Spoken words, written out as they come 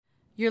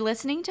You're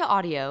listening to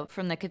audio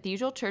from the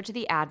Cathedral Church of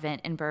the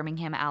Advent in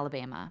Birmingham,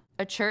 Alabama,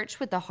 a church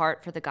with the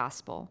heart for the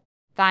gospel.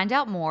 Find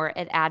out more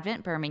at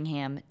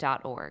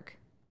adventbirmingham.org.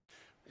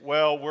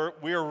 Well,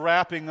 we're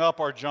wrapping up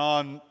our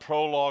John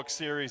prologue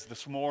series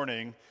this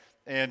morning,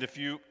 and if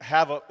you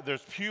have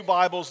there's pew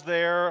Bibles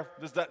there.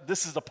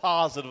 This is the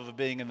positive of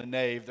being in the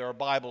nave. There are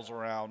Bibles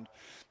around,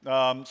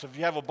 so if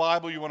you have a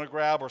Bible you want to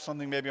grab or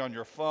something maybe on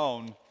your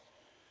phone,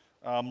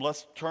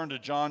 let's turn to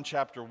John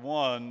chapter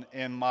 1.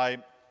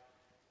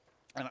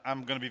 And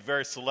I'm going to be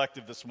very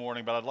selective this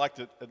morning, but I'd like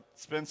to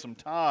spend some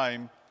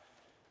time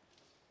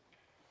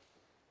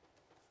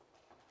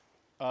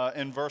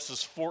in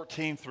verses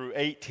 14 through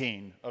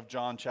 18 of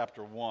John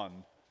chapter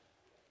 1.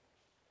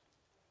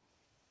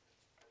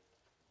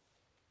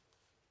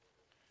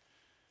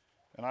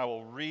 And I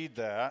will read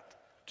that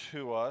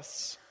to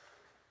us.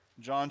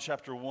 John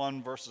chapter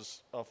 1,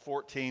 verses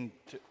 14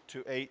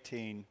 to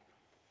 18.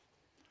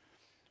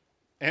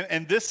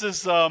 And this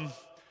is...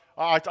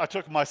 I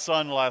took my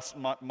son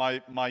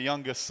my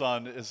youngest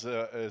son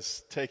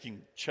is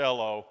taking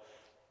cello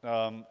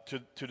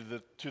to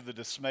the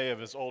dismay of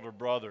his older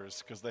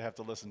brothers because they have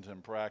to listen to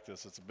him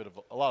practice. It's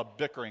a lot of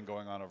bickering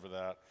going on over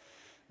that.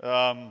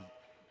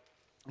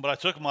 But I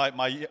took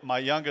my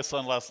youngest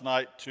son last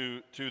night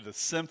to the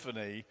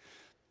symphony,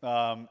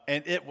 and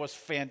it was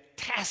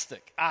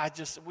fantastic.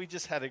 We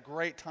just had a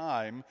great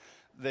time.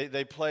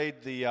 They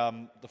played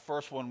the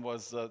first one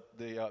was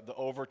the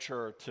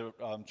overture to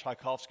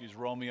Tchaikovsky's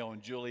Romeo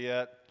and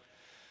Juliet.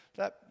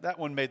 That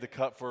one made the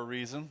cut for a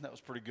reason. That was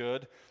pretty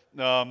good.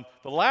 The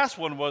last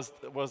one was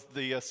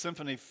the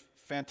Symphonie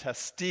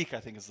Fantastique, I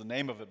think is the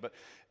name of it. But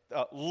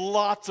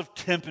lots of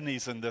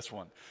timpanis in this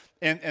one,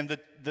 and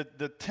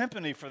the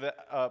timpani for the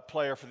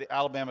player for the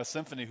Alabama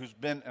Symphony, who's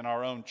been in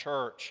our own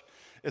church,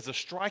 is a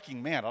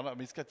striking man.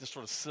 He's got this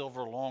sort of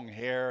silver long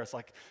hair. It's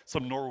like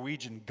some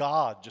Norwegian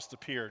god just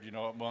appeared,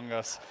 among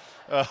us.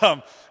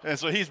 And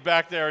so he's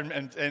back there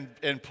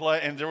and play.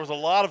 And there was a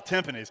lot of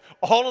timpanis.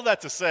 All of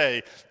that to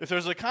say, if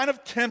there's a kind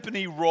of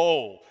timpani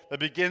roll that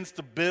begins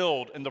to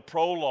build in the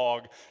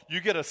prologue, you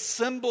get a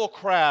cymbal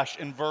crash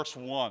in verse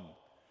 1.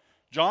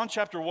 John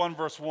chapter 1,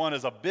 verse 1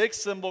 is a big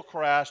cymbal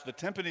crash. The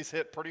timpanis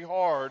hit pretty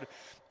hard.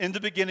 In the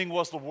beginning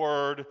was the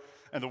Word,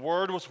 and the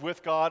Word was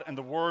with God, and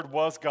the Word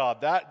was God.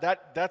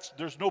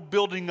 There's no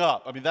building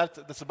up.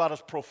 That's about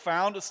as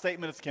profound a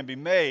statement as can be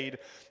made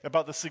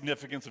about the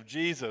significance of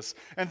Jesus.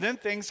 And then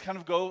things kind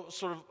of go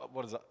sort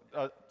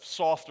of,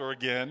 softer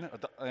again,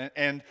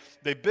 and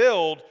they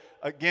build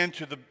again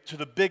to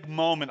the big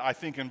moment, I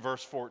think, in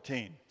verse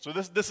 14. So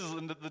this is,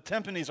 the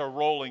timpanis are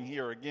rolling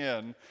here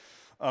again,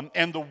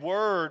 and the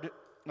Word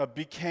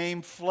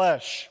became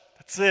flesh.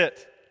 That's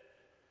it.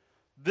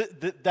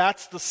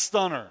 That's the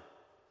stunner.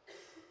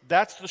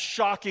 That's the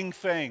shocking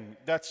thing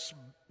that's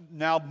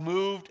now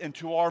moved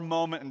into our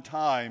moment in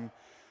time.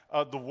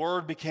 The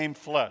Word became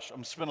flesh. I'm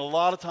going to spend a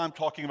lot of time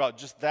talking about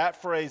just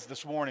that phrase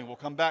this morning. We'll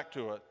come back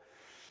to it.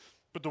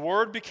 But the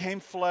Word became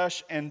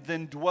flesh and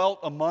then dwelt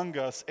among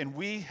us, and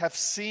we have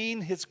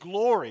seen His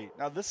glory.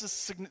 Now, this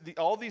is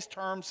all these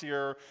terms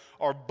here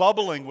are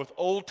bubbling with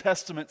Old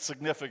Testament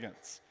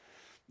significance.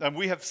 And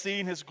we have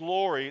seen His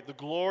glory, the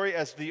glory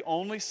as the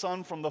only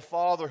Son from the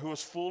Father who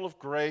is full of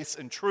grace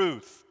and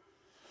truth.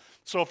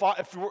 So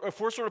if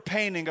we're sort of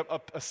painting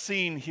a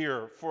scene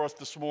here for us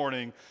this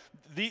morning,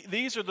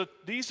 these are the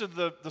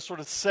sort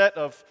of set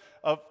of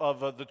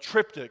the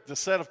triptych, the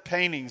set of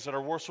paintings that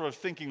we're sort of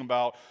thinking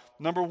about.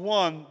 Number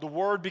one, the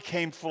Word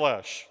became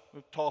flesh.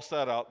 We'll toss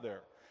that out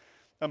there.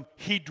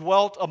 He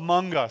dwelt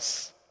among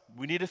us.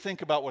 We need to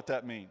think about what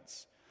that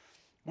means.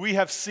 We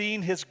have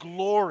seen His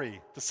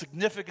glory, the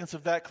significance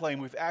of that claim.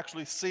 We've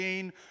actually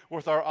seen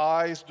with our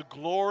eyes the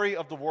glory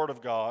of the Word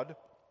of God.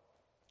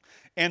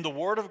 And the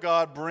Word of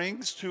God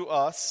brings to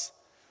us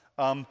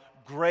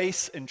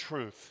grace and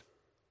truth,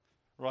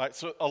 right?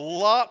 So a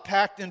lot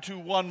packed into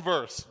one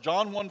verse.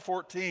 John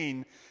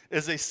 1:14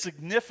 is a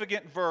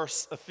significant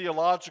verse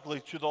theologically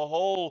to the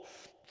whole,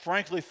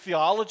 frankly,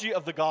 theology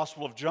of the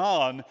Gospel of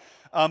John,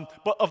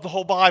 but of the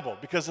whole Bible,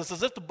 because it's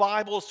as if the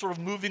Bible is sort of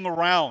moving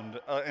around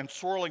and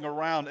swirling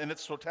around in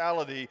its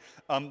totality,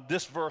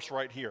 this verse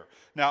right here.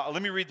 Now,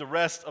 let me read the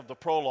rest of the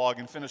prologue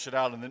and finish it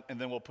out, and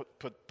then we'll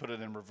put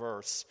it in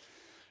reverse.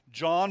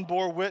 John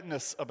bore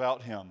witness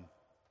about Him.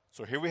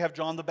 So here we have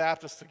John the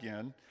Baptist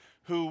again,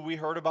 who we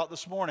heard about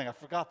this morning. I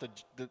forgot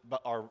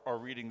our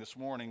reading this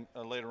morning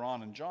later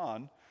on in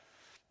John.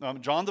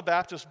 John the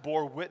Baptist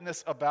bore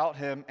witness about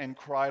Him and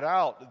cried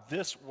out,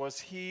 "This was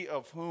He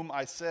of whom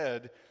I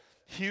said,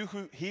 he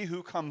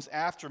who comes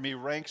after me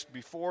ranks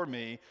before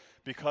me,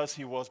 because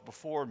He was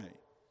before me.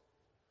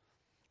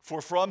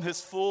 For from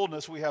His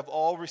fullness we have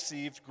all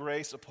received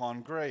grace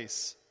upon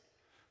grace.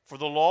 For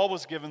the law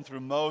was given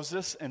through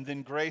Moses, and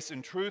then grace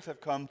and truth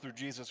have come through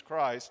Jesus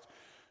Christ."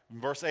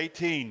 In verse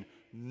 18,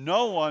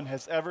 no one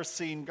has ever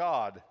seen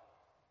God,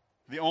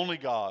 the only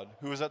God,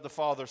 who is at the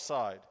Father's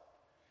side.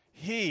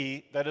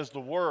 He, that is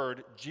the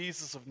Word,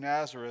 Jesus of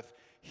Nazareth,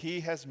 He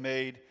has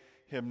made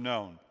Him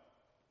known.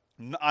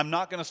 I'm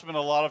not going to spend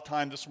a lot of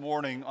time this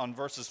morning on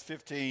verses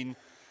 15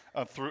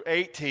 through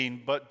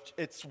 18, but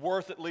it's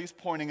worth at least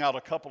pointing out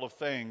a couple of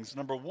things.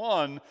 Number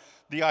one,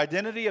 the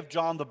identity of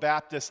John the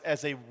Baptist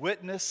as a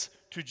witness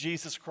to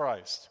Jesus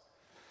Christ.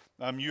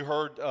 You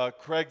heard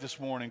Craig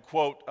this morning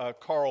quote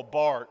Karl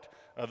Barth,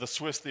 the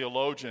Swiss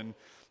theologian.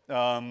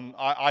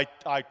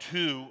 I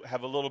too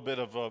have a little bit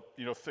of a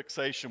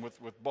fixation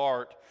with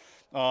Barth,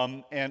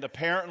 and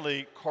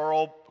apparently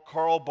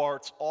Karl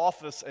Barth's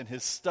office and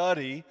his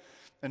study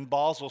in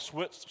Basel,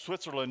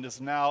 Switzerland, is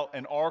now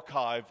an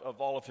archive of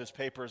all of his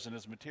papers and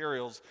his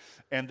materials,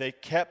 and they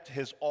kept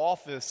his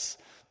office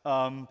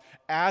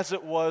as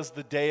it was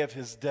the day of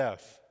his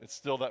death. It's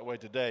still that way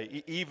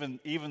today.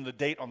 Even the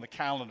date on the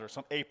calendar,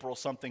 April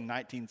something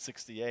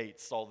 1968,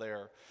 it's all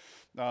there.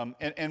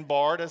 And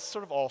Barth, as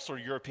sort of all sort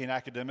of European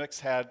academics,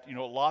 had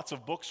lots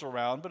of books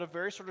around, but a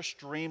very sort of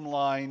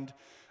streamlined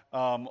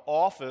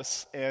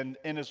office. And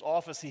in his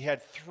office, he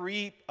had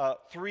three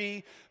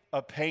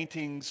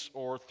paintings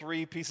or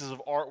three pieces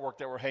of artwork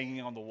that were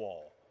hanging on the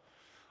wall.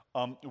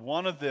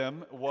 One of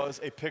them was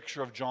a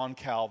picture of John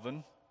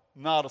Calvin.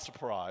 Not a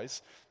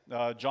surprise.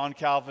 John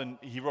Calvin,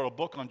 he wrote a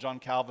book on John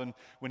Calvin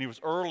when he was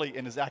early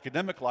in his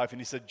academic life, and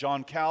he said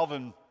John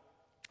Calvin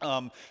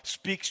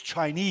speaks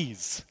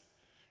Chinese.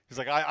 He's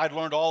like, I'd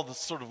learned all this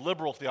sort of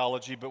liberal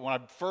theology, but when I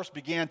first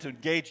began to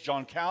engage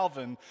John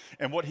Calvin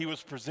and what he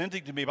was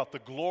presenting to me about the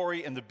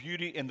glory and the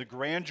beauty and the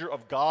grandeur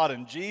of God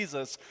and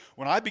Jesus,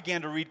 when I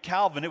began to read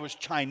Calvin, it was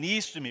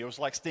Chinese to me. It was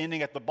like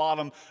standing at the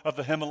bottom of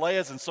the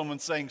Himalayas and someone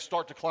saying,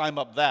 start to climb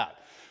up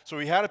that. So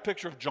he had a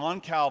picture of John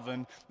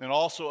Calvin and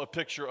also a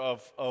picture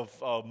of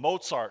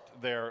Mozart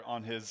there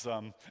in his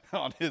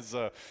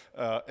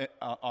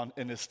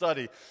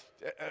study.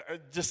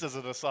 Just as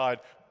an aside,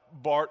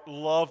 Barth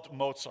loved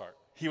Mozart.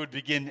 He would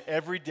begin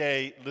every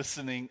day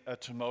listening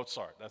to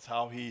Mozart. That's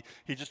how he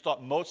just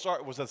thought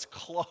Mozart was as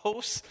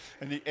close.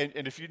 And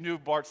if you knew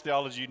Barth's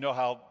theology, you know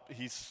how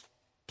he's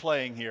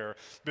playing here,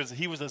 because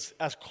he was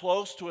as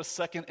close to a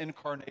second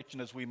incarnation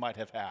as we might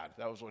have had.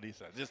 That was what he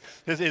said. Just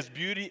his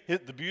beauty,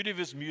 the beauty of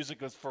his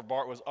music for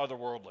Barth was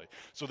otherworldly.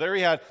 So there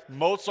he had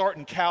Mozart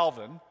and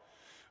Calvin,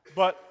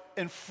 but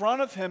in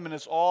front of him in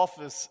his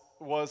office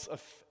was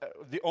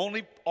the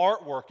only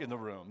artwork in the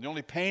room, the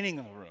only painting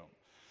in the room,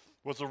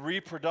 was a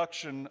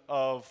reproduction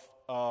of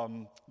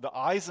the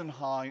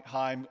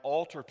Eisenheim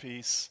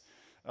altarpiece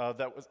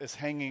that is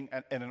hanging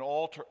in an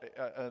altar.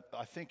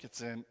 I think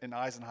it's in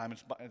Eisenheim.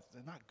 It's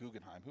not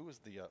Guggenheim. Who was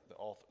the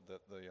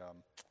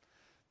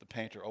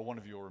painter? Oh, one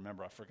of you will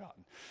remember. I've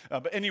forgotten.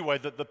 But anyway,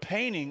 the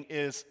painting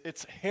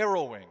it's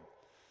harrowing.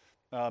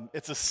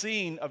 It's a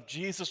scene of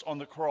Jesus on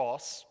the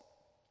cross.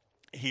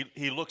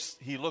 He looks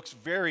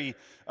very.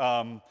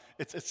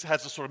 It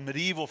has a sort of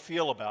medieval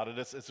feel about it.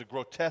 It's a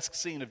grotesque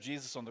scene of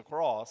Jesus on the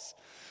cross.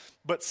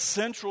 But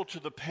central to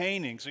the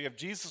painting, so you have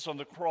Jesus on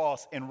the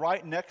cross, and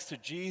right next to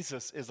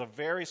Jesus is a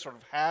very sort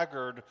of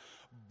haggard,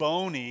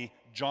 bony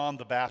John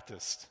the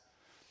Baptist.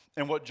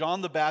 And what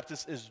John the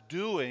Baptist is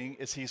doing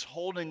is he's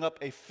holding up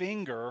a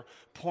finger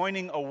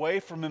pointing away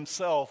from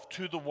himself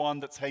to the one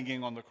that's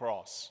hanging on the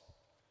cross.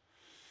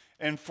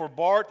 And for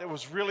Barth, it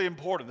was really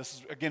important. This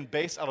is, again,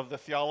 based out of the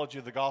theology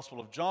of the Gospel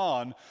of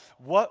John.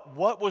 What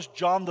was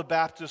John the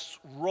Baptist's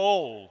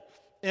role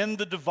in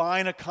the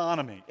divine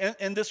economy,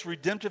 in this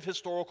redemptive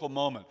historical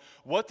moment?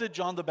 What did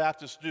John the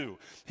Baptist do?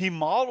 He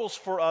models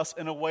for us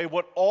in a way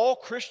what all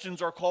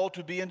Christians are called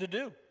to be and to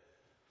do.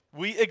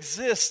 We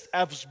exist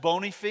as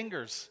bony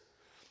fingers,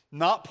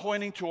 not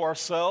pointing to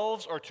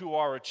ourselves or to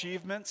our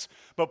achievements,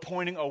 but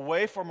pointing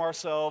away from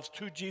ourselves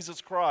to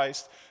Jesus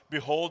Christ.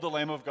 Behold the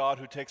Lamb of God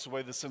who takes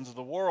away the sins of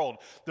the world.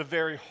 The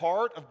very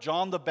heart of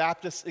John the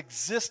Baptist's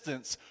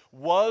existence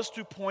was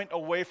to point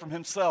away from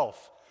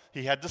himself.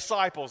 He had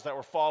disciples that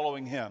were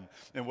following him.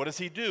 And what does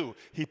he do?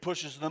 He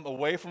pushes them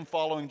away from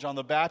following John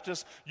the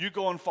Baptist. You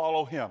go and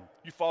follow him.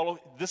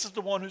 This is the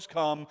one who's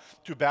come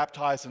to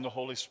baptize in the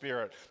Holy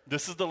Spirit.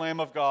 This is the Lamb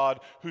of God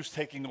who's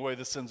taking away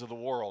the sins of the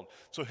world.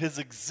 So his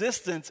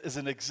existence is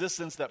an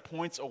existence that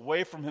points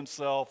away from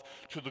himself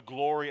to the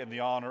glory and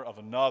the honor of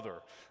another.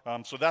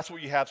 So that's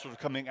what you have sort of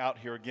coming out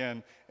here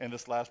again in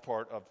this last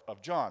part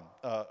of John,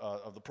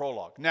 of the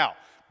prologue. Now,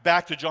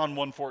 back to John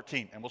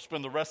 1:14, and we'll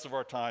spend the rest of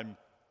our time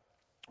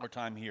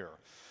here.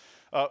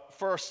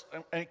 First,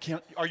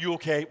 are you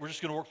okay? We're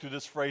just going to work through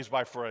this phrase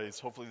by phrase.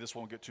 Hopefully this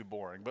won't get too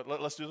boring. But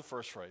let's do the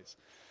first phrase.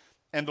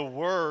 And the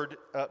Word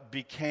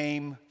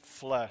became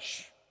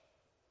flesh.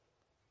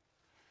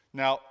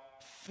 Now,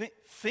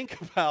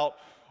 think about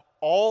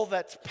all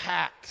that's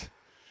packed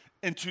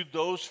into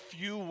those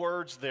few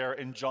words there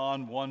in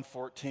John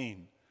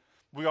 1:14.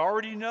 We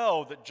already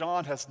know that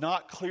John has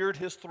not cleared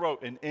his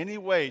throat in any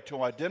way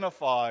to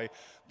identify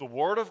the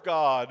Word of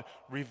God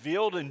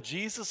revealed in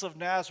Jesus of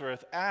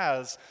Nazareth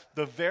as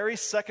the very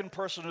second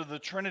person of the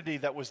Trinity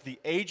that was the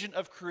agent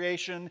of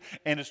creation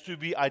and is to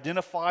be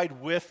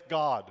identified with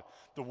God.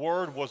 The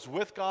Word was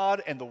with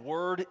God and the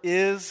Word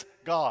is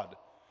God.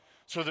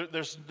 So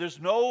there's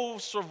no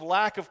sort of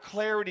lack of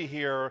clarity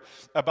here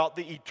about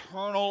the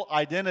eternal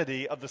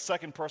identity of the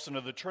second person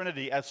of the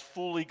Trinity as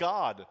fully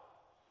God.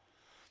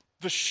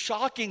 The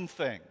shocking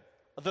thing,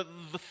 the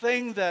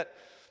thing that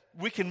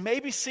we can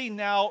maybe see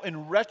now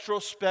in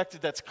retrospect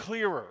that's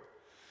clearer,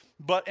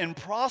 but in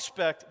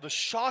prospect, the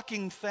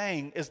shocking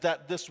thing is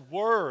that this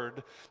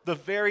Word, the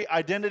very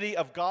identity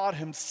of God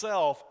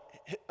himself,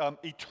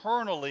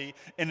 eternally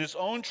in his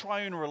own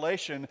triune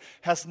relation,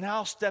 has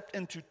now stepped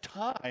into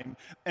time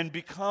and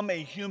become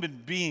a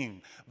human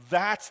being.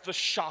 That's the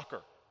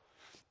shocker.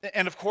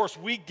 And of course,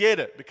 we get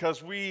it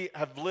because we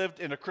have lived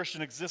in a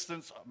Christian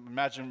existence, I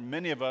imagine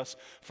many of us,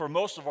 for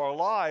most of our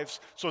lives.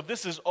 So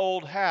this is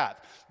old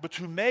hat. But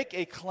to make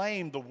a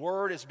claim the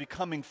Word is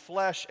becoming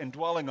flesh and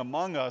dwelling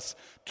among us,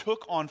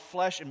 took on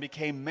flesh and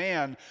became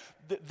man,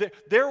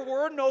 there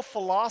were no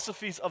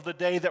philosophies of the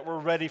day that were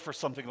ready for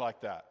something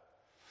like that.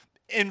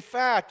 In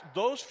fact,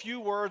 those few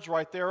words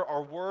right there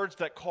are words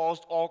that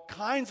caused all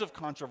kinds of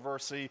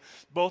controversy,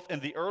 both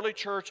in the early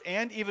church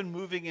and even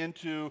moving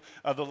into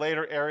the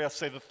later area,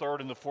 say the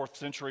 3rd and the 4th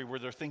century, where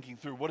they're thinking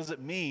through what does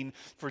it mean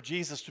for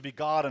Jesus to be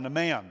God and a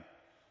man.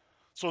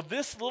 So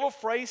this little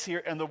phrase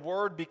here, and the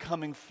Word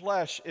becoming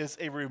flesh, is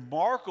a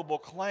remarkable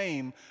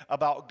claim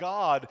about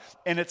God,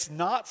 and it's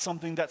not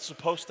something that's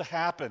supposed to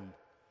happen.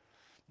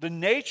 The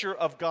nature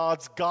of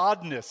God's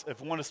godness,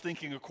 if one is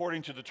thinking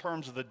according to the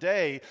terms of the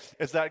day,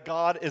 is that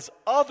God is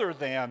other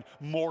than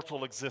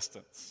mortal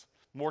existence.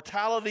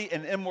 Mortality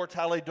and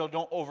immortality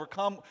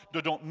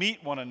don't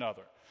meet one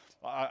another.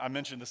 I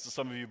mentioned this to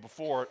some of you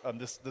before,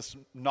 this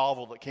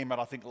novel that came out,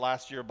 I think,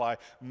 last year by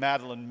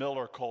Madeline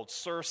Miller called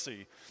Circe,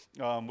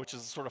 which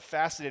is a sort of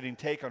fascinating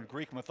take on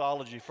Greek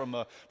mythology from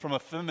a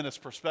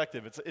feminist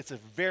perspective. It's a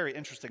very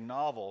interesting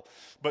novel,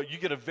 but you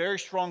get a very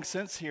strong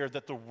sense here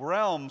that the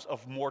realms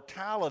of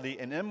mortality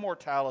and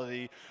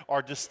immortality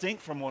are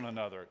distinct from one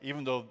another,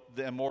 even though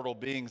the immortal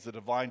beings, the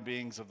divine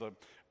beings of the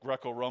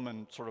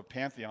Greco-Roman sort of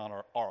pantheon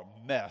are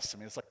a mess. I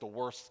mean, it's like the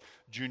worst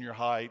junior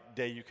high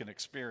day you can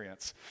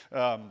experience.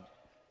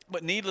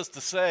 But needless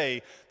to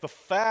say, the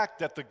fact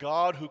that the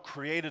God who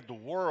created the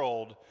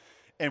world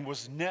and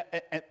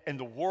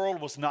the world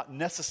was not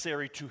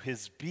necessary to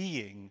his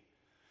being,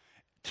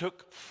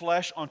 took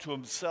flesh onto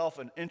himself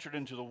and entered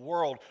into the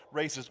world,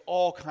 raises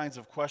all kinds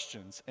of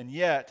questions. And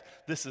yet,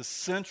 this is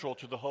central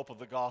to the hope of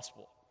the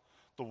gospel.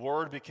 The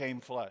Word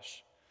became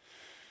flesh.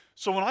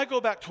 So when I go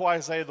back to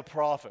Isaiah the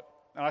prophet,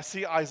 and I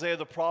see Isaiah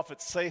the prophet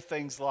say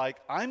things like,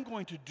 I'm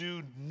going to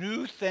do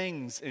new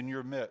things in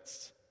your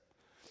midst.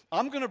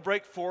 I'm going to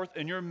break forth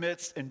in your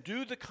midst and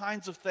do the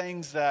kinds of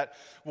things that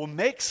will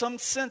make some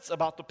sense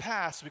about the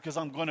past because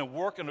I'm going to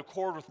work in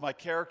accord with my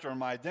character and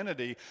my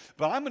identity.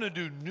 But I'm going to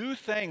do new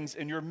things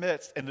in your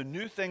midst, and the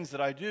new things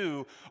that I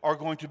do are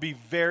going to be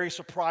very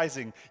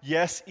surprising,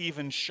 yes,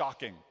 even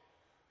shocking.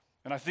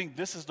 And I think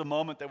this is the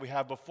moment that we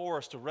have before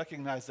us to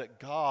recognize that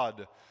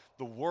God,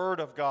 the Word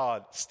of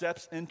God,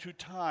 steps into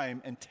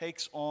time and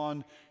takes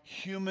on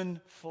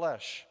human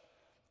flesh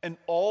and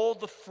all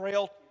the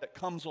frailty that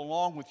comes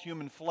along with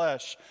human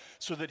flesh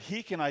so that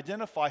he can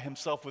identify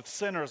himself with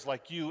sinners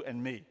like you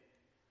and me.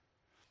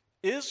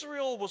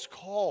 Israel was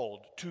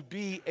called to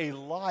be a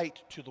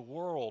light to the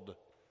world.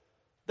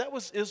 That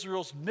was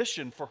Israel's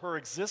mission for her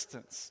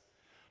existence.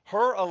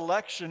 Her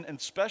election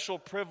and special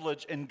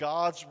privilege in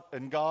God's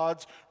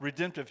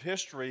redemptive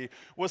history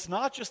was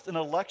not just an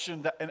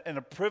election and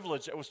a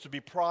privilege that was to be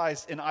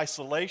prized in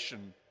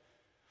isolation.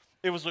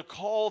 It was a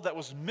call that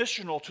was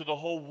missional to the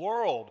whole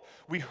world.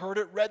 We heard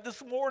it read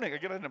this morning.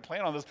 Again, I didn't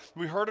plan on this.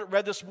 We heard it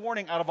read this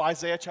morning out of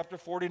Isaiah chapter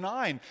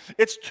 49.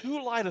 It's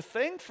too light a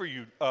thing for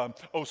you,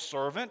 O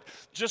servant,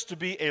 just to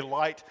be a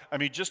light.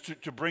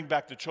 Just to bring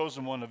back the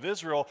chosen one of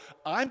Israel.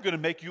 I'm going to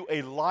make you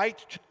a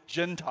light to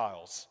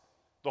Gentiles,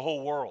 the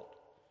whole world.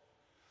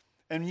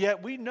 And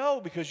yet we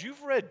know, because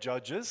you've read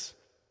Judges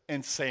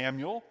and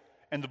Samuel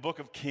and the book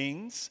of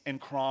Kings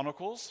and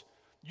Chronicles,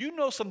 you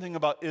know something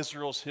about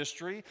Israel's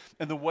history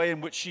and the way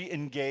in which she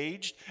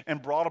engaged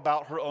and brought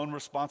about her own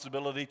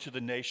responsibility to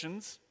the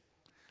nations.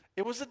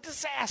 It was a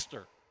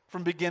disaster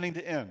from beginning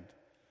to end.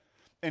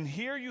 And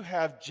here you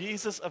have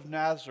Jesus of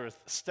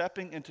Nazareth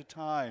stepping into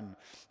time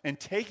and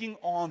taking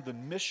on the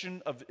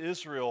mission of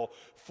Israel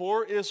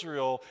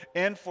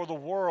and for the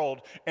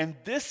world. And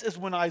this is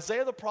when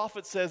Isaiah the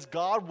prophet says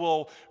God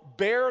will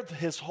bear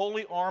his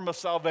holy arm of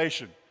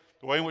salvation.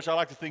 The way in which I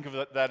like to think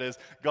of that is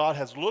God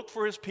has looked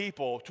for his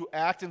people to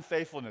act in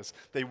faithfulness.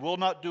 They will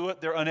not do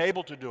it. They're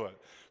unable to do it.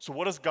 So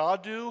what does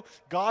God do?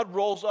 God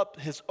rolls up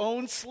his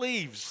own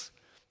sleeves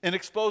and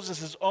exposes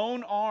his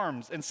own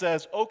arms and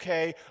says,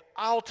 okay,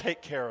 I'll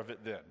take care of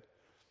it then.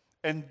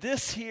 And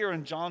this here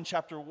in John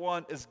chapter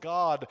 1 is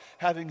God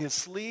having his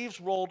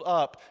sleeves rolled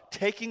up,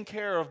 taking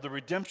care of the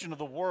redemption of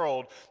the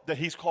world that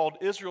he's called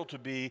Israel to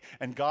be,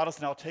 and God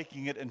is now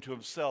taking it into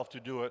himself to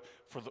do it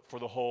for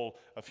the whole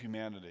of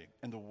humanity.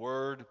 And the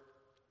Word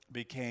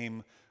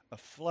became a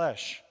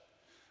flesh.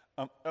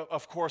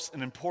 Of course,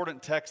 an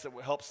important text that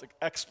helps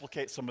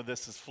explicate some of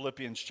this is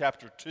Philippians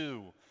chapter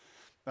 2.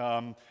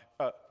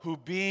 who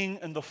being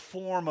in the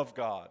form of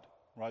God,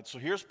 right? So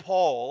here's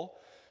Paul,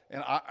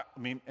 and I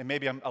mean, and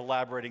maybe I'm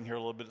elaborating here a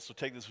little bit, so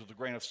take this with a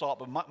grain of salt,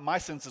 but my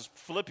sense is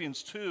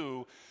Philippians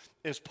 2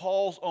 is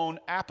Paul's own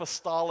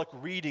apostolic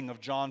reading of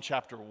John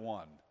chapter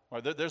 1.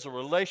 Right? There's a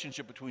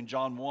relationship between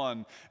John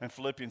 1 and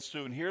Philippians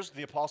 2, and here's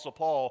the Apostle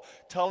Paul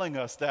telling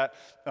us that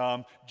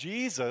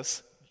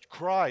Jesus,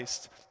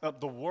 Christ,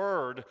 the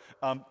Word,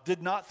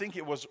 did not think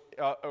it was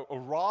a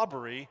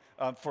robbery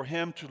for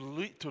him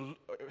to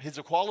his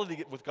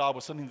equality with God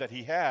was something that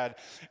he had,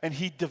 and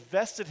he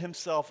divested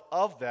himself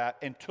of that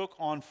and took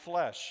on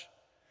flesh,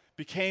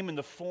 became in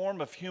the form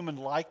of human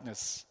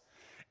likeness.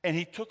 And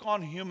he took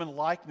on human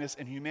likeness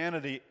and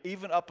humanity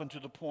even up unto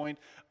the point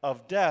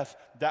of death.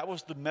 That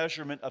was the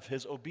measurement of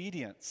his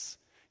obedience.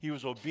 He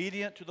was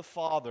obedient to the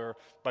Father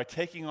by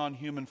taking on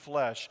human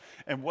flesh.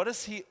 And what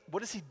is he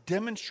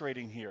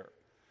demonstrating here?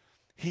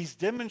 He's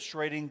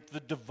demonstrating the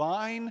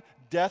divine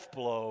death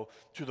blow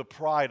to the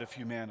pride of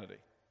humanity.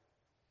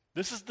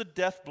 This is the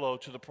death blow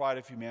to the pride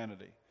of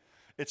humanity.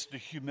 It's the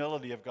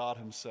humility of God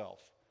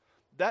himself.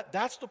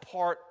 That's the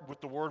part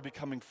with the Word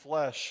becoming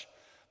flesh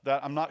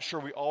that I'm not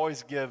sure we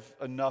always give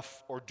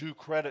enough or due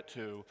credit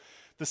to.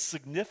 The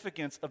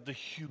significance of the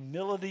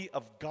humility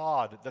of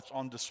God that's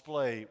on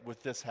display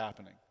with this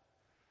happening.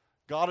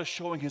 God is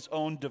showing his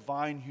own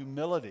divine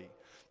humility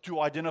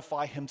to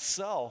identify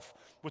himself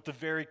with the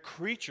very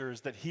creatures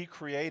that he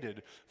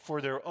created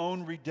for their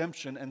own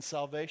redemption and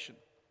salvation.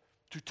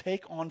 To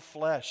take on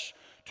flesh,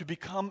 to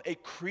become a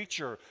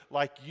creature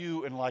like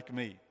you and like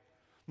me.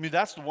 I mean,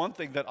 that's the one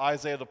thing that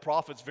Isaiah the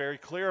prophet's very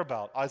clear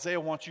about. Isaiah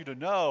wants you to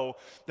know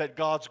that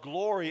God's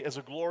glory is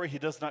a glory he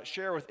does not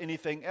share with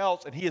anything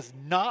else, and he is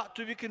not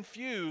to be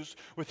confused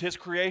with his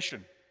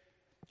creation.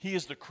 He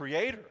is the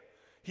creator.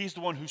 He's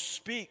the one who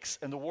speaks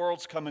and the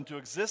worlds come into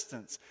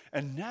existence.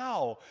 And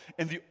now,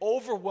 in the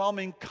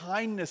overwhelming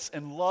kindness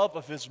and love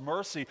of his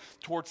mercy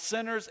towards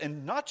sinners,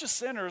 and not just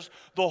sinners,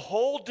 the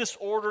whole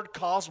disordered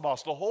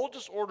cosmos, the whole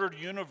disordered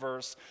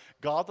universe,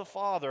 God the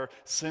Father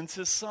sends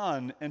his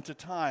Son into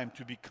time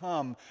to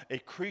become a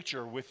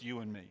creature with you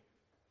and me.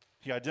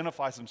 He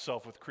identifies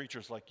himself with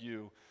creatures like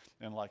you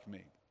and like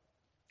me.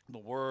 The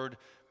Word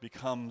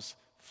becomes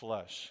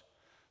flesh.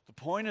 The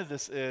point of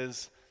this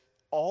is,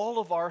 all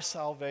of our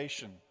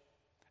salvation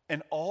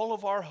and all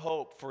of our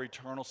hope for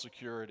eternal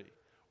security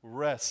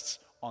rests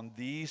on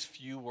these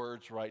few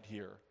words right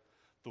here.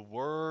 The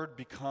Word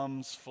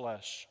becomes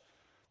flesh.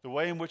 The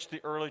way in which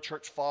the early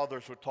church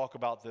fathers would talk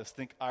about this,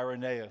 think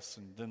Irenaeus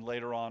and then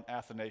later on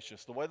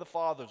Athanasius. The way the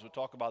fathers would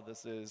talk about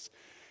this is,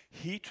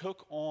 he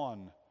took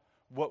on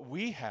what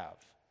we have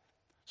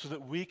so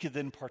that we could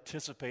then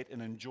participate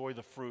and enjoy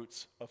the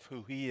fruits of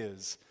who he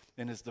is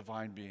in his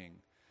divine being.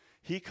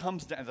 He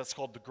comes down, that's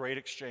called the Great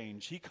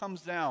Exchange. He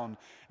comes down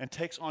and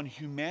takes on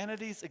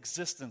humanity's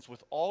existence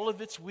with all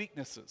of its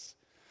weaknesses.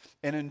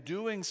 And in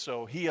doing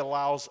so, he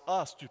allows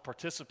us to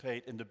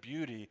participate in the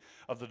beauty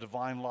of the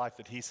divine life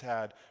that he's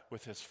had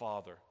with his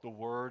Father. The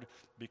Word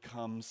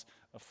becomes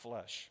a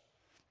flesh.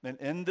 And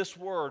in this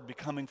Word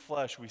becoming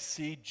flesh, we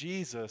see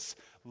Jesus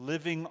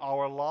living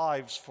our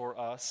lives for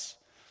us,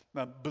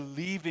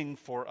 believing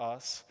for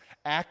us,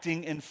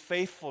 acting in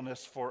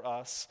faithfulness for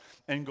us,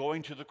 and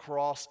going to the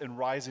cross and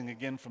rising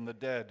again from the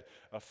dead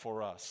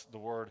for us. The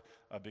Word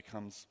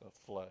becomes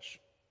flesh.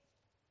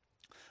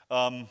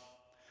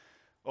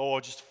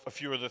 Just a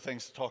few other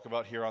things to talk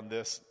about here on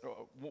this.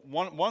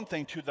 One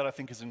thing, too, that I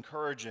think is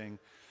encouraging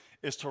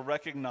is to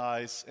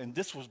recognize, and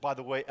this was, by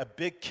the way, a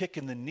big kick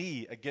in the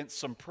knee against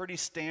some pretty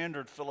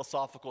standard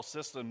philosophical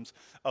systems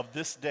of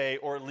this day,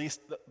 or at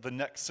least the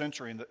next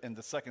century, in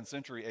the 2nd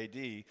century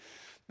A.D.,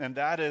 and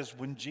that is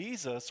when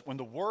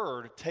the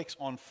Word takes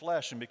on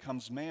flesh and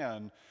becomes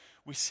man,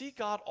 we see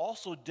God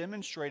also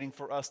demonstrating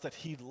for us that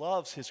he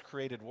loves his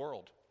created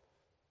world.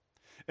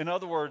 In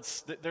other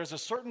words, there's a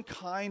certain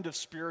kind of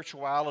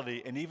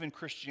spirituality and even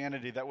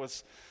Christianity that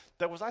was,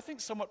 I think,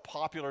 somewhat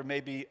popular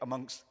maybe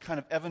amongst kind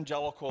of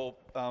evangelical,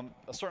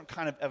 a certain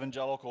kind of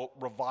evangelical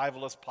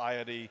revivalist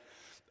piety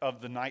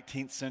of the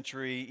 19th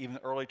century, even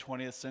the early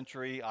 20th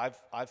century.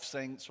 I've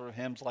sang sort of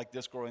hymns like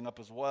this growing up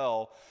as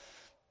well,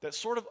 that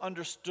sort of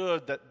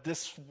understood that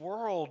this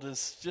world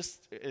is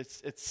just,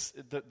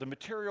 the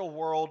material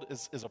world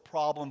is a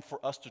problem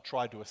for us to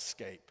try to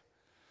escape.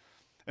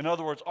 In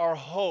other words, our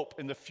hope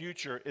in the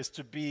future is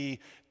to be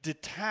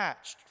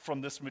detached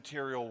from this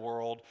material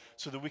world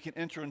so that we can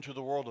enter into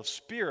the world of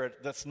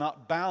spirit that's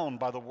not bound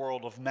by the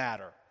world of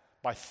matter,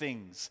 by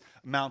things,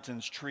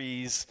 mountains,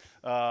 trees,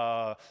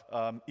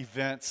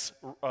 events,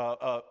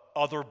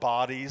 other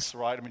bodies,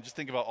 right? I mean, just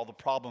think about all the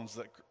problems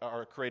that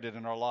are created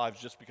in our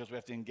lives just because we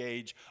have to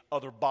engage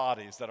other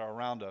bodies that are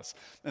around us.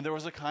 And there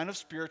was a kind of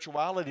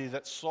spirituality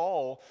that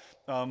saw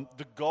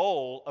the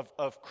goal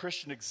of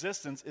Christian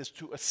existence is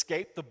to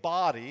escape the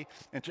body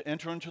and to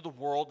enter into the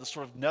world, the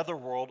sort of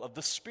netherworld of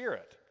the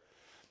spirit.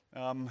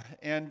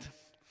 And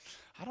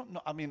I don't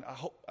know, I mean, I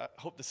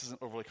hope this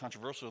isn't overly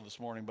controversial this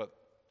morning, but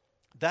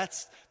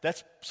that's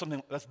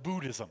something, that's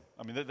Buddhism.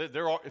 I mean,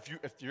 there are, if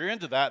you're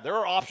into that, there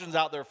are options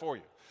out there for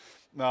you.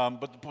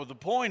 But the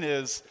point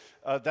is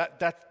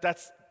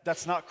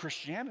that's not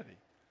Christianity.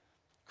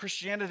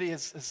 Christianity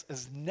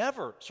has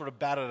never sort of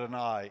batted an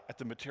eye at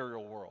the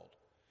material world.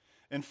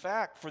 In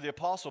fact, for the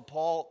Apostle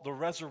Paul, the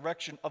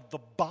resurrection of the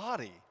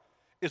body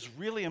is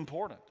really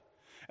important.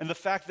 And the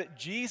fact that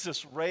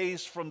Jesus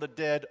raised from the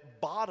dead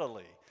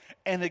bodily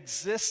and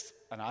exists,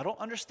 and I don't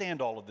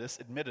understand all of this,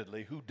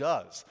 admittedly, who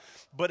does,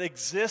 but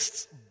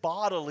exists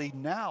bodily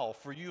now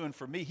for you and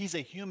for me. He's a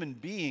human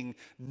being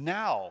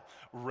now,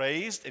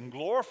 raised and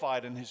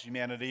glorified in his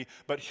humanity,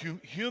 but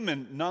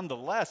human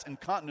nonetheless, in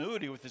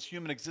continuity with his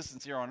human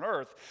existence here on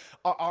earth.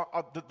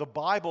 The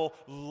Bible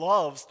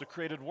loves the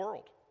created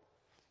world.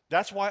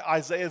 That's why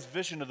Isaiah's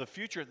vision of the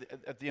future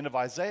at the end of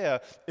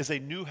Isaiah is a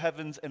new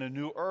heavens and a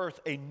new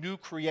earth, a new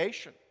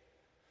creation,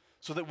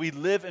 so that we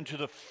live into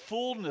the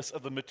fullness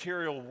of the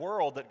material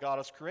world that God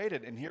has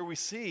created. And here we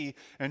see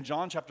in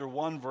John chapter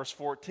 1, verse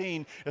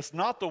 14, it's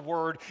not the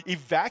Word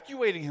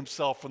evacuating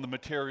himself from the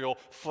material,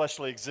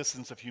 fleshly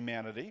existence of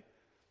humanity.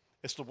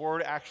 It's the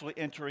Word actually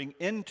entering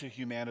into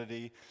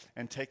humanity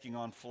and taking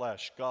on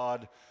flesh.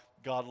 God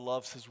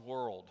loves his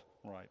world,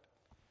 right?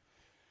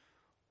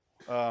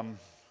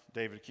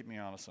 David, keep me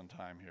honest on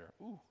time here.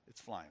 Ooh, it's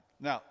flying.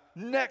 Now,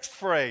 next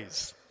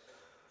phrase.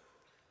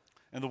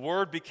 And the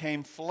Word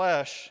became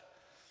flesh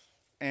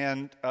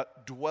and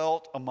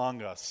dwelt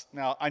among us.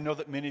 Now, I know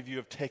that many of you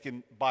have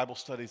taken Bible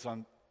studies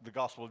on the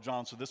Gospel of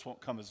John, so this won't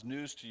come as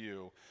news to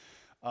you.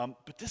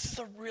 But this is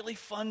a really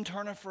fun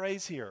turn of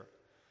phrase here.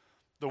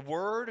 The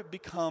Word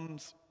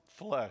becomes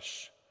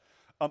flesh.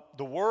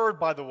 The Word,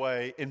 by the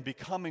way, in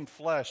becoming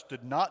flesh,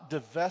 did not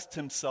divest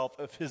himself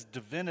of his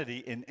divinity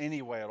in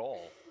any way at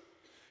all.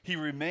 He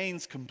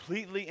remains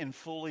completely and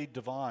fully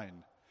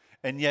divine,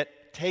 and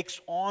yet takes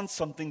on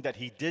something that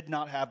he did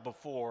not have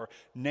before,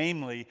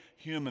 namely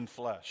human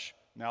flesh.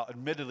 Now,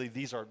 admittedly,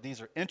 these are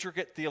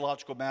intricate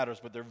theological matters,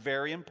 but they're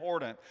very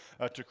important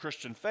to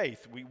Christian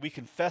faith. We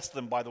confess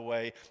them, by the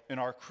way, in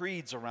our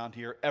creeds around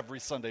here every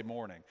Sunday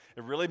morning.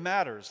 It really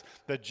matters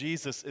that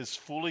Jesus is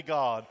fully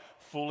God,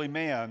 fully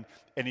man,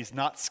 and he's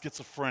not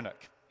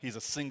schizophrenic. He's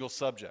a single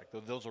subject.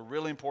 Those are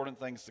really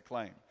important things to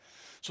claim.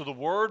 So the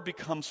Word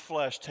becomes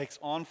flesh, takes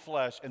on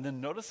flesh, and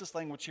then notice this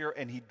language here,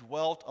 and he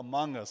dwelt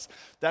among us.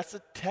 That's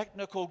a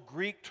technical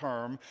Greek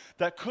term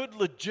that could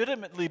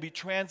legitimately be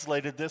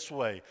translated this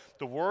way.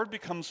 The Word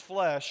becomes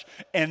flesh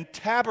and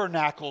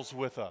tabernacles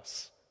with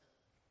us.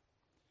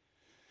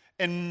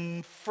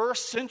 And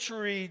first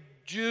century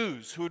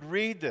Jews who would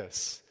read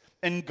this,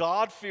 and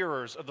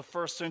God-fearers of the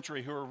first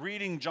century who are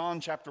reading John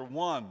chapter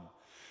 1,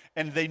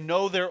 and they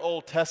know their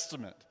Old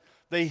Testament,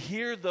 they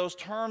hear those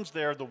terms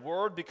there, the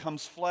Word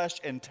becomes flesh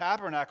and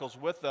tabernacles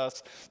with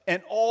us,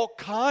 and all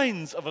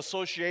kinds of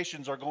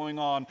associations are going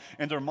on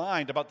in their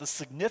mind about the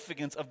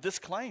significance of this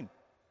claim.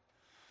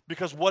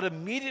 Because what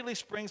immediately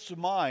springs to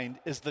mind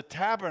is the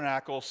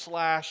tabernacle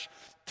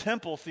 /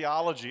 temple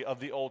theology of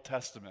the Old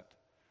Testament.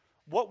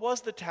 What was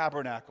the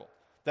tabernacle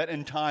that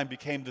in time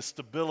became the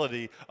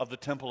stability of the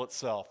temple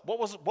itself? What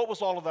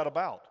was all of that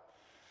about?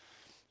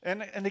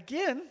 And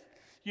again,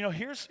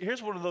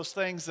 here's one of those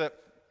things that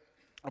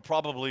are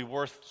probably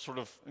worth sort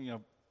of,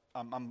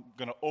 I'm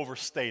going to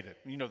overstate it.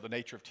 You know the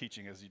nature of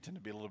teaching is you tend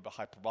to be a little bit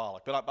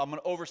hyperbolic. But I'm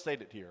going to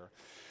overstate it here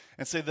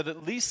and say that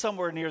at least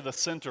somewhere near the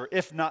center,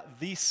 if not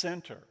the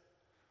center,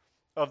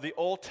 of the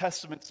Old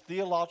Testament's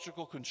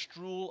theological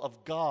construal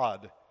of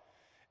God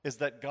is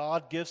that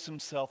God gives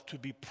himself to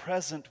be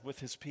present with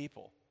his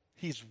people.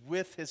 He's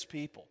with his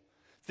people.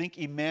 Think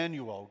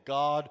Emmanuel,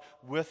 God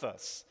with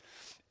us.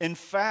 In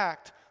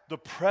fact, the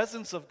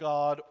presence of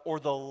God or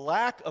the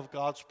lack of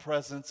God's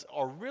presence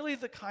are really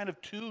the kind of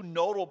two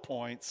nodal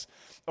points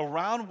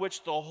around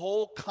which the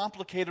whole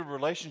complicated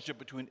relationship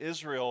between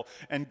Israel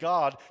and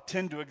God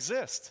tend to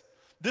exist.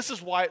 This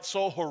is why it's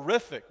so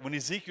horrific when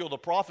Ezekiel the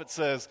prophet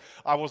says,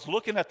 I was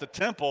looking at the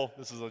temple,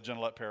 this is a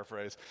Gillette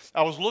paraphrase,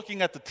 I was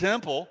looking at the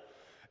temple,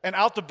 and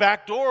out the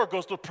back door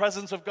goes the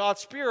presence of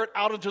God's Spirit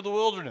out into the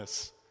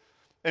wilderness.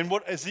 And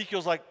what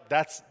Ezekiel's like,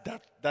 that's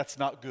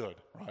not good,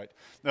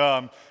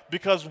 right?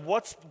 Because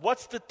what's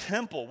the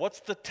temple?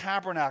 What's the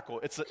tabernacle?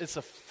 It's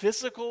a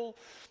physical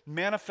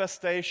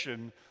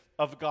manifestation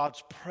of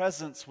God's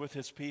presence with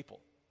his people.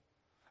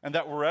 And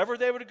that wherever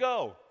they would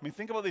go,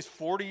 think about these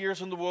 40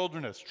 years in the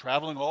wilderness,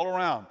 traveling all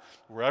around.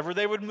 Wherever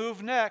they would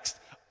move next,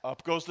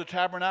 up goes the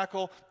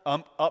tabernacle,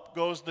 up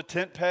goes the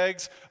tent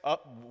pegs,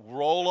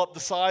 roll up the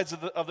sides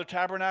of the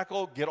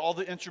tabernacle, get all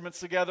the instruments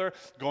together,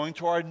 going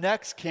to our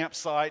next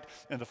campsite,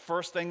 and the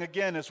first thing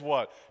again is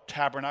what?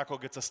 Tabernacle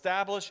gets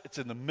established, it's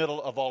in the middle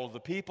of all of the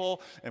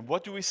people, and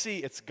what do we see?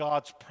 It's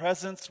God's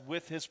presence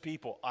with his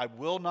people. I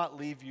will not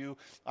leave you,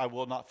 I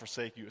will not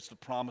forsake you. It's the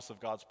promise of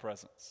God's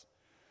presence.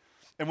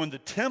 And when the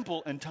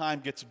temple in time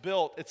gets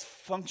built, it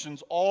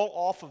functions all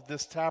off of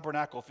this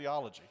tabernacle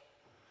theology.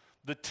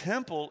 The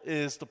temple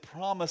is the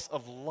promise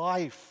of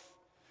life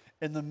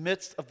in the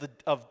midst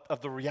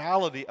of the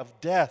reality of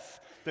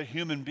death that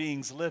human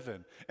beings live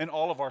in and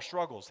all of our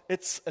struggles.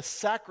 It's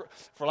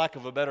for lack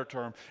of a better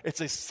term,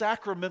 it's a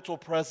sacramental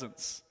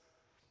presence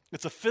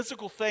It's a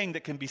physical thing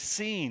that can be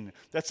seen.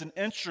 That's an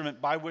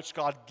instrument by which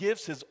God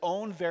gives his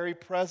own very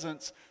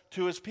presence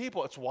to his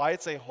people. It's why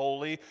it's a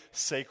holy,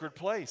 sacred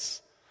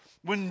place.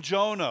 When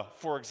Jonah,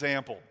 for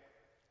example,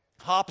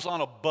 hops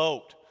on a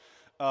boat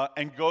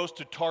and goes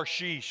to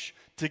Tarshish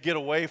to get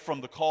away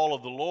from the call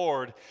of the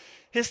Lord,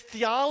 his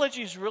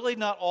theology is really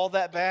not all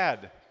that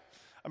bad.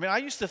 I mean, I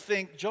used to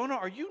think, Jonah,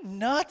 are you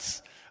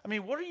nuts? I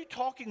mean, what are you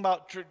talking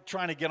about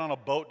trying to get on a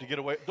boat to get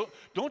away?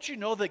 Don't you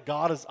know that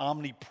God is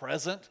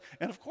omnipresent?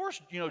 And of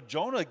course,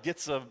 Jonah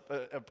gets a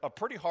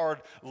pretty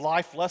hard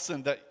life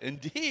lesson that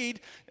indeed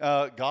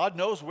God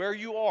knows where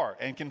you are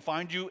and can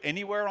find you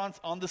anywhere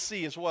on the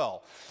sea as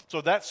well.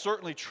 So that's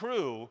certainly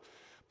true.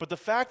 But the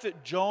fact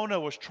that Jonah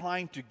was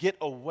trying to get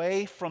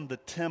away from the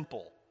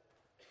temple,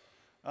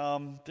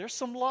 there's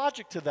some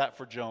logic to that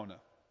for Jonah.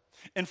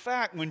 In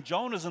fact, when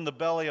Jonah's in the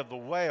belly of the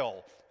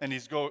whale, and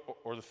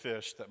or the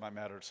fish, that might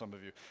matter to some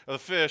of you, or the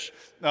fish,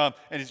 and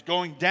he's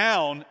going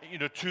down,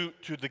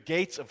 to the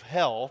gates of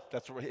hell.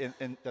 That's what he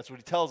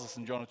tells us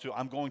in Jonah 2.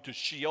 I'm going to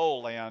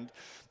Sheol land.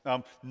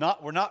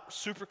 We're not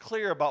super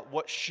clear about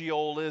what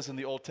Sheol is in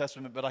the Old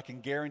Testament, but I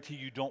can guarantee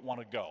you don't want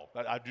to go.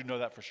 I do know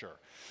that for sure.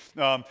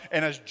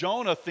 And as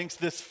Jonah thinks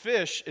this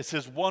fish is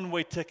his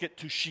one-way ticket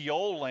to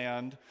Sheol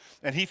land,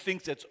 and he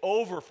thinks it's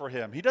over for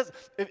him. He doesn't.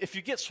 If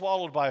you get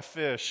swallowed by a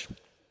fish,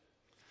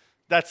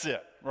 that's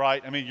it,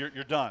 right? I mean,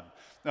 you're done.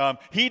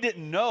 He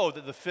didn't know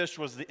that the fish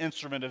was the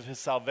instrument of his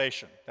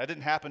salvation. That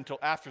didn't happen until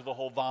after the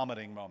whole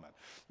vomiting moment.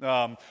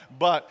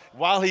 But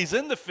while he's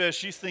in the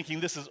fish, he's thinking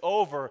this is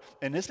over.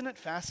 And isn't it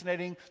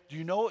fascinating? Do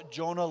you know what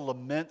Jonah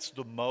laments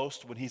the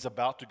most when he's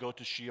about to go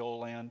to Sheol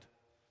land?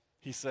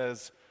 He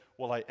says,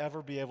 will I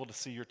ever be able to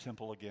see your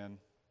temple again?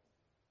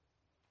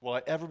 Will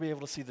I ever be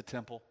able to see the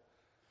temple?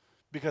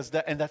 Because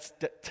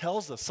that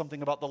tells us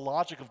something about the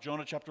logic of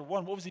Jonah chapter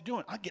 1. What was he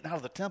doing? I'm getting out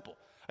of the temple.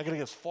 I got to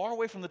get as far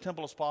away from the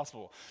temple as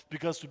possible,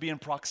 because to be in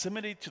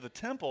proximity to the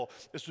temple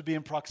is to be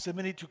in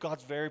proximity to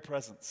God's very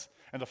presence.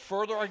 And the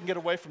further I can get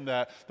away from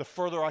that, the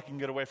further I can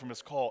get away from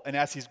his call. And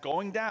as he's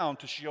going down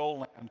to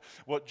Sheol land,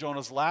 what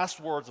Jonah's last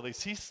words, at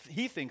least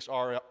he thinks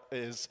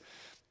is,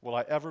 will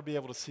I ever be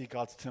able to see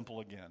God's temple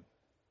again?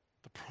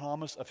 The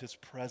promise of his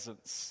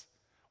presence,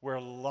 where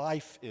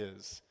life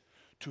is.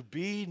 To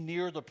be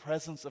near the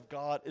presence of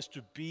God is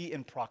to be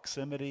in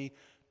proximity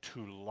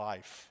to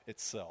life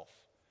itself.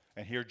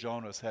 And here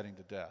Jonah is heading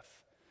to death.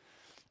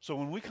 So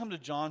when we come to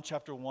John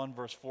chapter 1,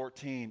 verse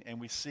 14,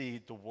 and we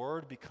see the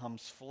Word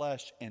becomes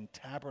flesh and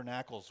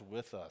tabernacles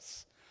with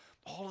us,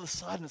 all of a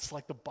sudden it's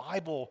like the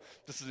Bible,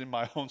 this is in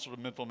my own sort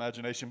of mental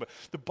imagination, but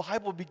the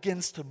Bible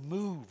begins to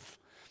move.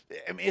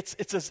 I mean,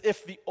 it's as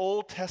if the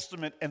Old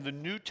Testament and the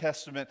New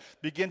Testament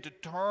begin to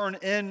turn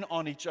in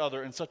on each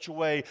other in such a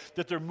way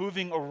that they're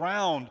moving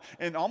around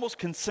in almost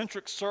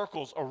concentric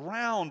circles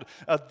around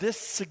this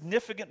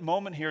significant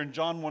moment here in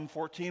John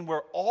 1:14,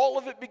 where all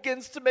of it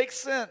begins to make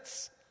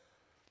sense.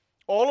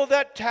 All of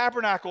that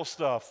tabernacle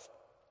stuff,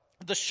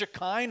 the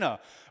Shekinah,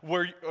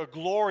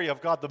 glory of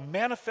God, the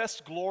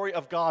manifest glory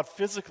of God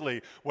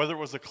physically, whether it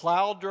was a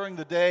cloud during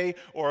the day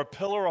or a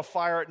pillar of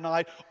fire at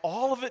night,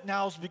 all of it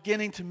now is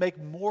beginning to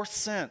make more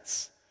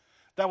sense.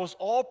 That was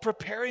all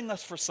preparing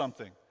us for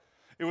something.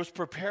 It was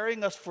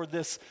preparing us for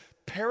this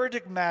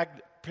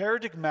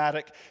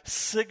paradigmatic,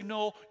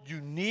 signal,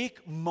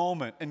 unique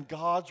moment in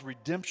God's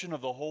redemption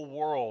of the whole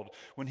world,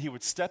 when he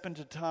would step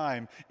into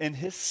time in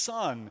his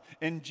Son,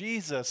 in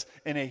Jesus,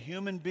 in a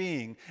human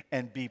being,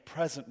 and be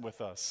present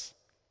with us.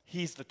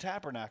 He's the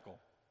tabernacle.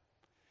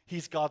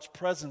 He's God's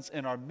presence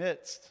in our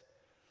midst.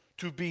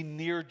 To be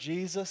near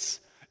Jesus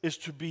is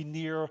to be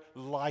near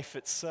life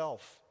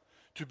itself,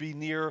 to be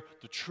near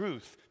the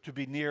truth, to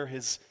be near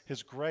his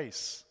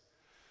grace.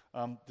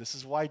 This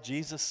is why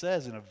Jesus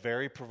says in a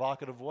very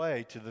provocative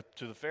way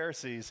to the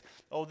Pharisees,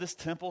 oh, this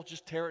temple,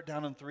 just tear it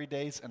down in 3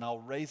 days and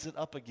I'll raise it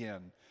up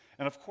again.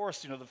 And of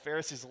course, the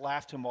Pharisees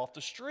laughed him off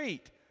the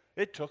street.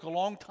 It took a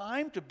long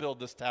time to build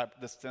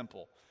this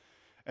temple.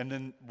 And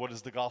then what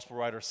does the gospel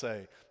writer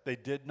say? They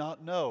did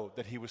not know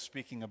that he was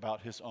speaking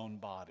about his own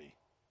body.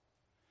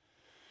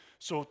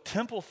 So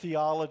temple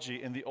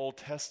theology in the Old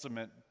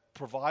Testament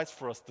provides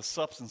for us the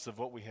substance of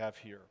what we have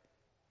here.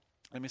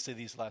 Let me say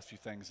these last few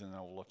things and then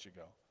I will let you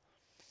go.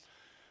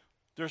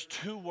 There's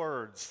two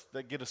words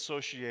that get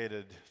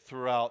associated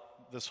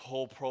throughout this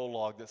whole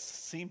prologue that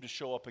seem to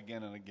show up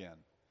again and again.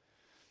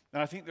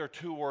 And I think there are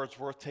two words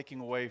worth taking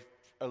away,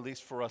 at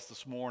least for us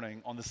this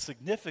morning, on the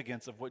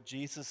significance of what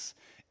Jesus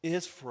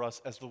is for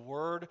us as the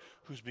Word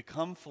who's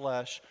become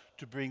flesh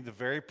to bring the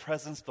very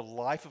presence, the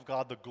life of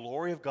God, the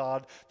glory of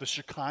God, the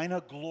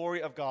Shekinah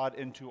glory of God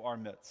into our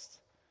midst.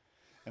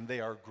 And they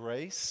are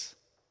grace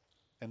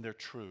and they're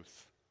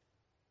truth.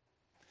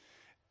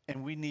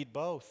 And we need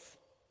both.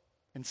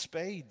 In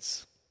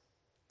spades.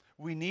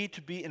 We need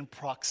to be in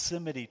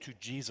proximity to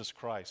Jesus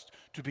Christ,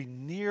 to be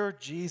near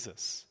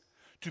Jesus,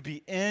 to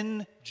be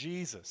in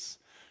Jesus,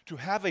 to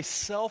have a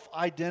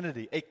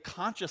self-identity, a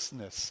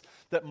consciousness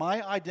that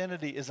my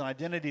identity is an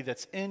identity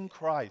that's in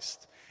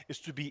Christ, is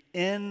to be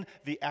in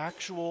the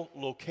actual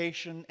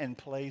location and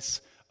place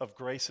of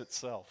grace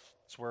itself.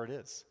 It's where it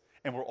is.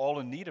 And we're all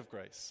in need of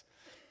grace.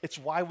 It's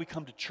why we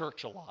come to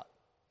church a lot,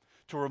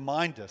 to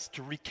remind us,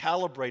 to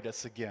recalibrate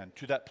us again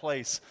to that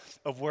place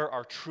of where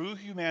our true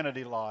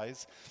humanity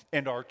lies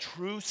and our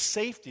true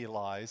safety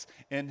lies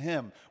in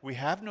Him. We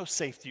have no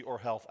safety or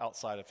health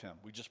outside of Him.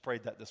 We just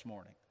prayed that this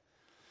morning.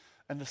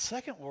 And the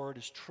second word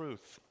is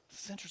truth.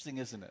 It's interesting,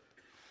 isn't it?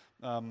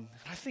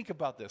 I think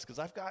about this because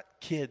I've got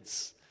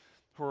kids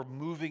who are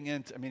moving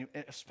into,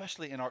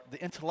 especially in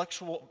the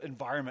intellectual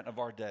environment of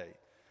our day,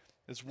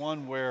 is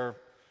one where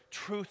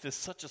truth is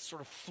such a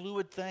sort of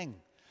fluid thing.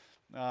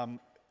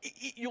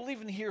 You'll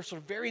even hear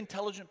sort of very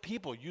intelligent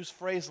people use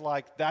phrase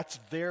like, that's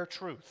their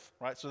truth,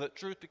 right? So that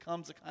truth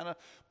becomes a kind of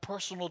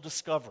personal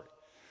discovery.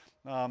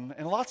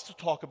 And lots to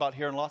talk about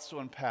here and lots to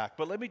unpack.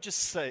 But let me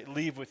just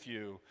leave with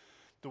you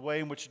the way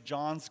in which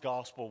John's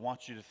gospel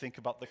wants you to think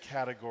about the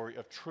category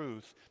of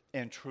truth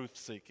and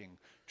truth-seeking.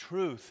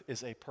 Truth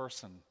is a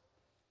person.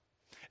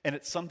 And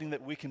it's something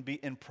that we can be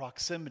in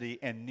proximity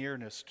and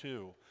nearness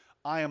to.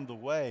 I am the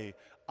way,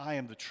 I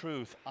am the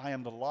truth, I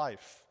am the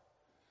life.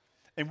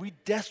 And we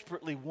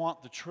desperately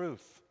want the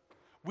truth.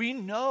 We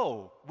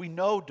know,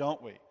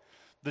 don't we?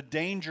 The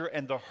danger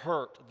and the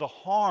hurt, the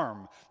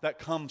harm that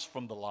comes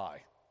from the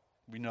lie.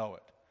 We know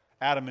it.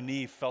 Adam and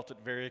Eve felt it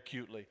very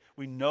acutely.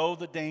 We know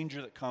the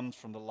danger that comes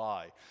from the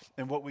lie.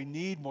 And what we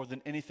need more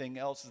than anything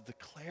else is the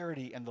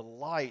clarity and the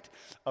light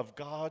of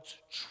God's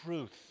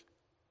truth.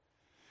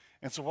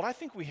 And so what I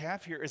think we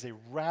have here is a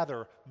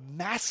rather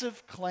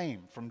massive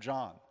claim from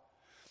John,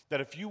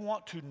 that if you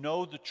want to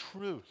know the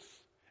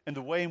truth and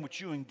the way in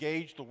which you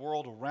engage the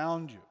world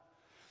around you,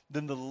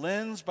 then the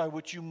lens by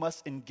which you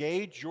must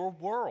engage your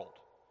world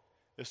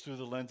is through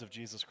the lens of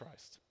Jesus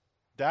Christ.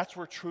 That's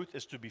where truth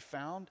is to be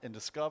found and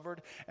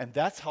discovered, and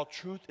that's how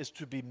truth is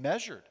to be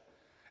measured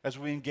as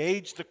we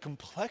engage the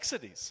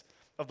complexities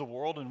of the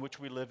world in which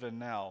we live in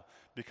now,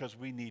 because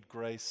we need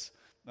grace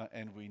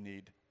and we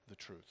need the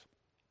truth.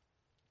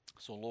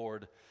 So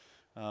Lord,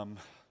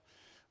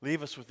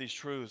 leave us with these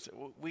truths.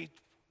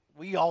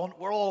 We're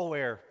all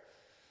aware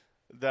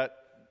that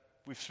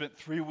we've spent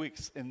 3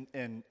 weeks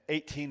in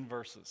 18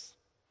 verses,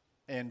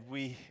 and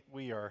we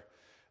are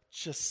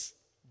just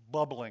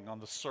bubbling on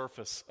the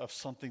surface of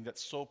something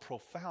that's so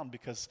profound,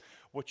 because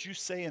what you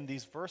say in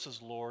these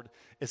verses, Lord,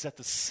 is at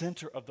the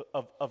center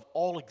of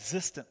all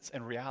existence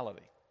and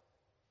reality.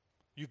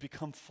 You've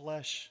become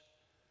flesh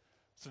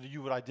so that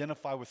you would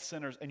identify with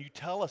sinners. And you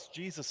tell us,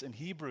 Jesus, in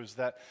Hebrews,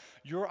 that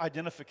your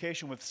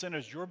identification with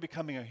sinners, your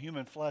becoming a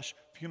human flesh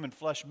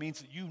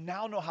means that you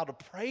now know how to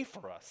pray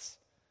for us.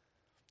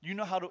 You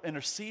know how to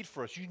intercede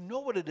for us. You know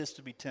what it is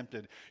to be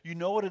tempted. You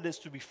know what it is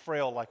to be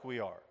frail like we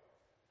are.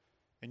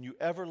 And you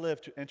ever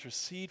live to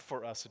intercede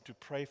for us and to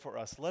pray for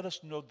us. Let us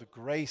know the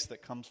grace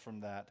that comes from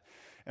that.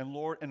 And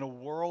Lord, in a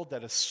world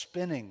that is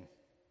spinning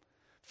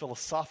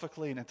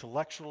philosophically and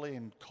intellectually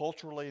and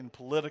culturally and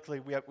politically,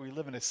 we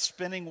live in a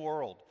spinning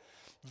world.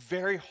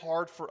 Very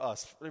hard for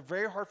us,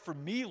 very hard for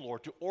me,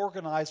 Lord, to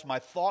organize my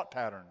thought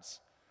patterns.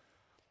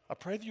 I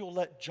pray that you'll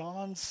let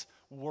John's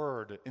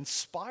word,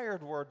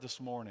 inspired word this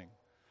morning,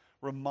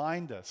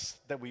 remind us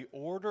that we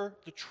order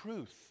the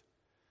truth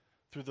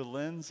through the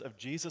lens of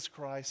Jesus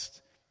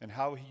Christ and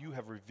how you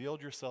have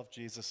revealed yourself,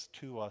 Jesus,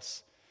 to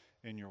us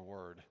in your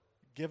word.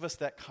 Give us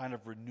that kind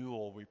of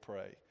renewal, we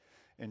pray.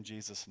 In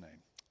Jesus' name,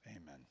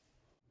 amen.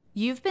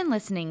 You've been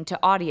listening to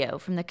audio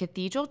from the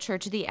Cathedral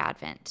Church of the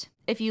Advent.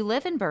 If you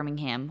live in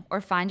Birmingham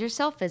or find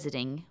yourself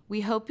visiting,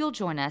 we hope you'll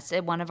join us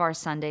at one of our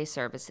Sunday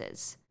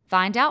services.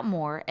 Find out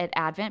more at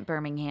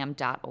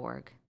adventbirmingham.org.